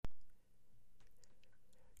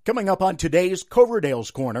Coming up on today's Coverdale's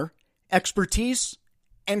Corner, expertise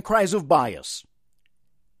and cries of bias.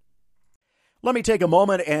 Let me take a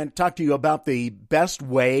moment and talk to you about the best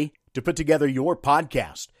way to put together your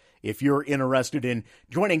podcast. If you're interested in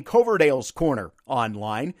joining Coverdale's Corner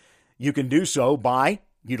online, you can do so by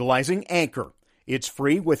utilizing Anchor. It's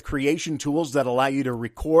free with creation tools that allow you to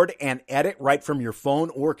record and edit right from your phone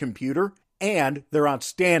or computer, and they're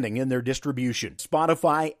outstanding in their distribution.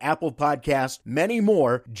 Spotify, Apple Podcasts, many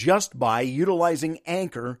more, just by utilizing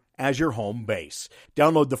Anchor as your home base.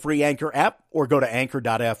 Download the free Anchor app or go to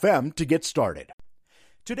anchor.fm to get started.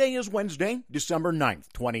 Today is Wednesday, December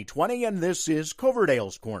 9th, 2020, and this is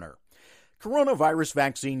Coverdale's Corner. Coronavirus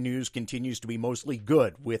vaccine news continues to be mostly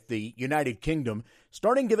good, with the United Kingdom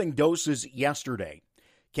starting giving doses yesterday.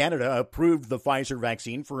 Canada approved the Pfizer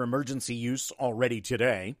vaccine for emergency use already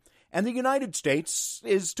today, and the United States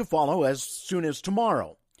is to follow as soon as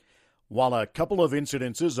tomorrow. While a couple of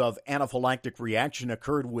incidences of anaphylactic reaction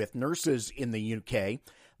occurred with nurses in the UK,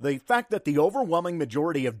 the fact that the overwhelming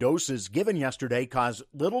majority of doses given yesterday caused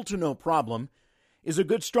little to no problem is a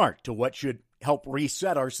good start to what should help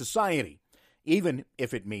reset our society, even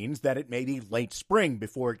if it means that it may be late spring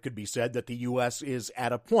before it could be said that the U.S. is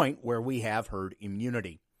at a point where we have herd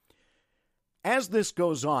immunity. As this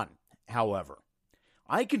goes on, however,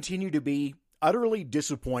 I continue to be utterly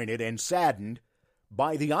disappointed and saddened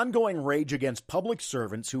by the ongoing rage against public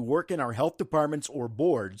servants who work in our health departments or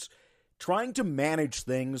boards trying to manage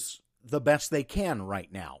things the best they can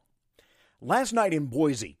right now. Last night in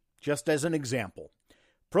Boise, just as an example,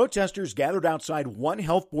 protesters gathered outside one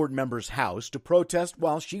health board member's house to protest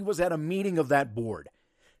while she was at a meeting of that board.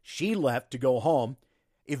 She left to go home.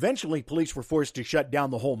 Eventually, police were forced to shut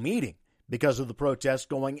down the whole meeting because of the protests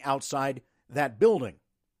going outside that building.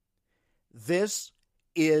 This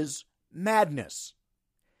is madness.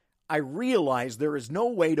 I realize there is no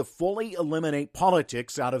way to fully eliminate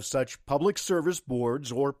politics out of such public service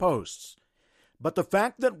boards or posts. But the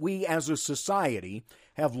fact that we as a society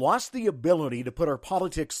have lost the ability to put our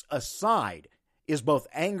politics aside is both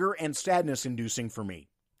anger and sadness inducing for me.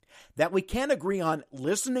 That we can't agree on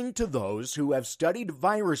listening to those who have studied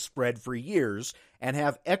virus spread for years and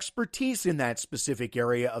have expertise in that specific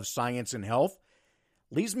area of science and health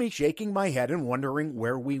leaves me shaking my head and wondering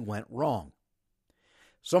where we went wrong.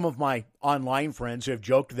 Some of my online friends have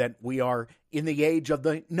joked that we are in the age of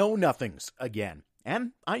the know-nothings again,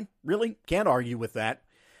 and I really can't argue with that.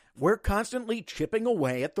 We're constantly chipping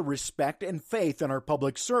away at the respect and faith in our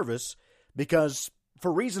public service because,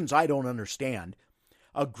 for reasons I don't understand,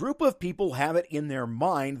 a group of people have it in their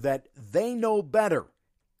mind that they know better,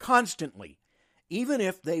 constantly, even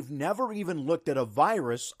if they've never even looked at a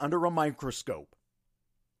virus under a microscope.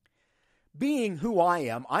 Being who I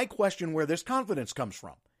am, I question where this confidence comes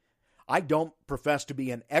from. I don't profess to be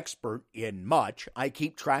an expert in much. I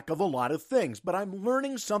keep track of a lot of things, but I'm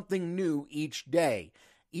learning something new each day,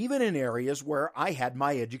 even in areas where I had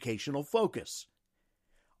my educational focus.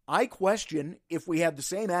 I question if we had the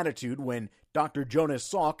same attitude when Dr. Jonas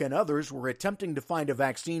Salk and others were attempting to find a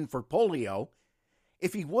vaccine for polio,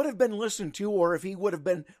 if he would have been listened to or if he would have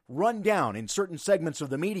been run down in certain segments of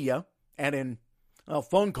the media and in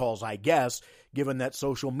phone calls, I guess, given that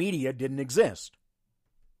social media didn't exist.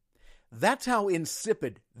 That's how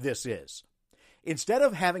insipid this is. Instead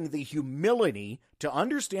of having the humility to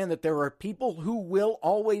understand that there are people who will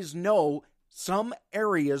always know some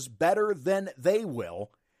areas better than they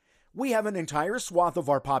will, we have an entire swath of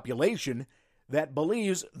our population that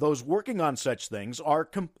believes those working on such things are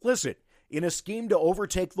complicit in a scheme to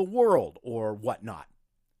overtake the world or whatnot.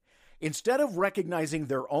 Instead of recognizing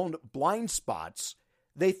their own blind spots,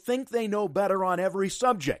 they think they know better on every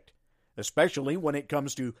subject, especially when it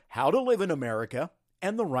comes to how to live in America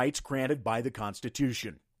and the rights granted by the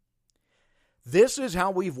Constitution. This is how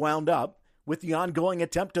we've wound up with the ongoing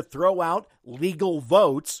attempt to throw out legal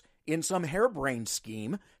votes in some harebrained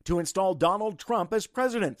scheme to install Donald Trump as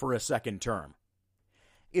president for a second term.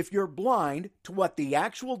 If you're blind to what the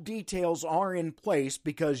actual details are in place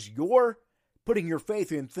because you're putting your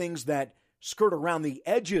faith in things that skirt around the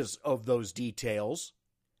edges of those details,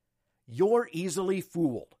 you're easily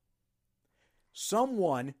fooled.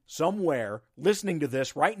 Someone, somewhere, listening to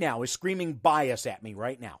this right now is screaming bias at me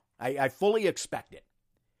right now. I fully expect it.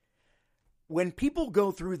 When people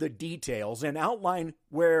go through the details and outline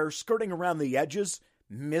where skirting around the edges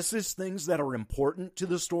misses things that are important to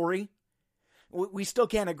the story, we still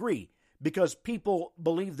can't agree because people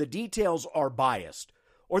believe the details are biased,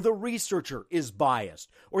 or the researcher is biased,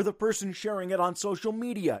 or the person sharing it on social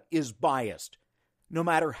media is biased, no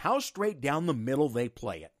matter how straight down the middle they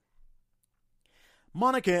play it.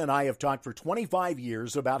 Monica and I have talked for 25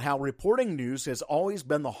 years about how reporting news has always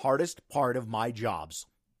been the hardest part of my jobs.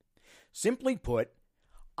 Simply put,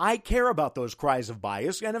 I care about those cries of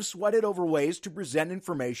bias and have sweated over ways to present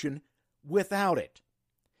information without it.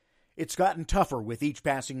 It's gotten tougher with each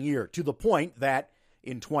passing year, to the point that,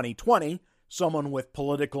 in 2020, someone with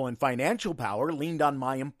political and financial power leaned on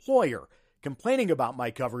my employer, complaining about my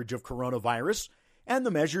coverage of coronavirus and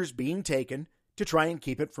the measures being taken to try and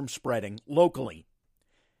keep it from spreading locally.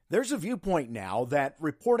 There's a viewpoint now that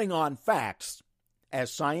reporting on facts,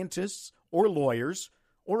 as scientists or lawyers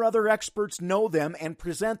or other experts know them and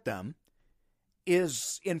present them,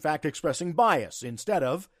 is in fact expressing bias instead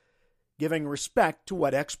of giving respect to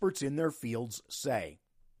what experts in their fields say.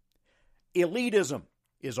 Elitism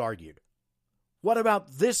is argued. What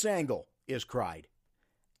about this angle is cried,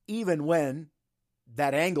 even when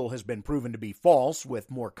that angle has been proven to be false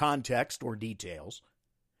with more context or details.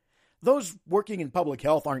 Those working in public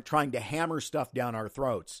health aren't trying to hammer stuff down our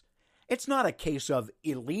throats. It's not a case of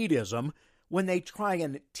elitism when they try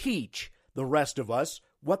and teach the rest of us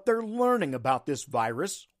what they're learning about this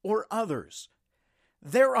virus or others.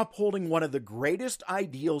 They're upholding one of the greatest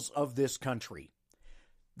ideals of this country,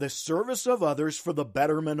 the service of others for the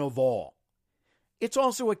betterment of all. It's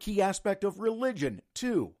also a key aspect of religion,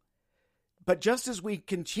 too. But just as we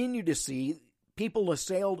continue to see people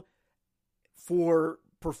assailed for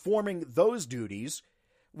performing those duties,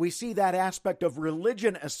 we see that aspect of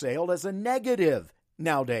religion assailed as a negative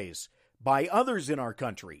nowadays by others in our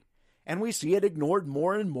country. And we see it ignored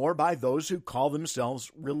more and more by those who call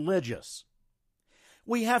themselves religious.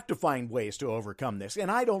 We have to find ways to overcome this, and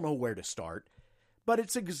I don't know where to start, but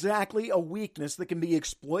it's exactly a weakness that can be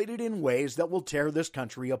exploited in ways that will tear this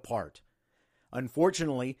country apart.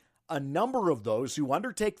 Unfortunately, a number of those who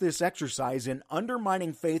undertake this exercise in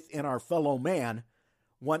undermining faith in our fellow man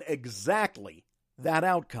want exactly that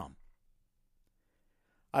outcome.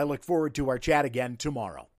 I look forward to our chat again tomorrow.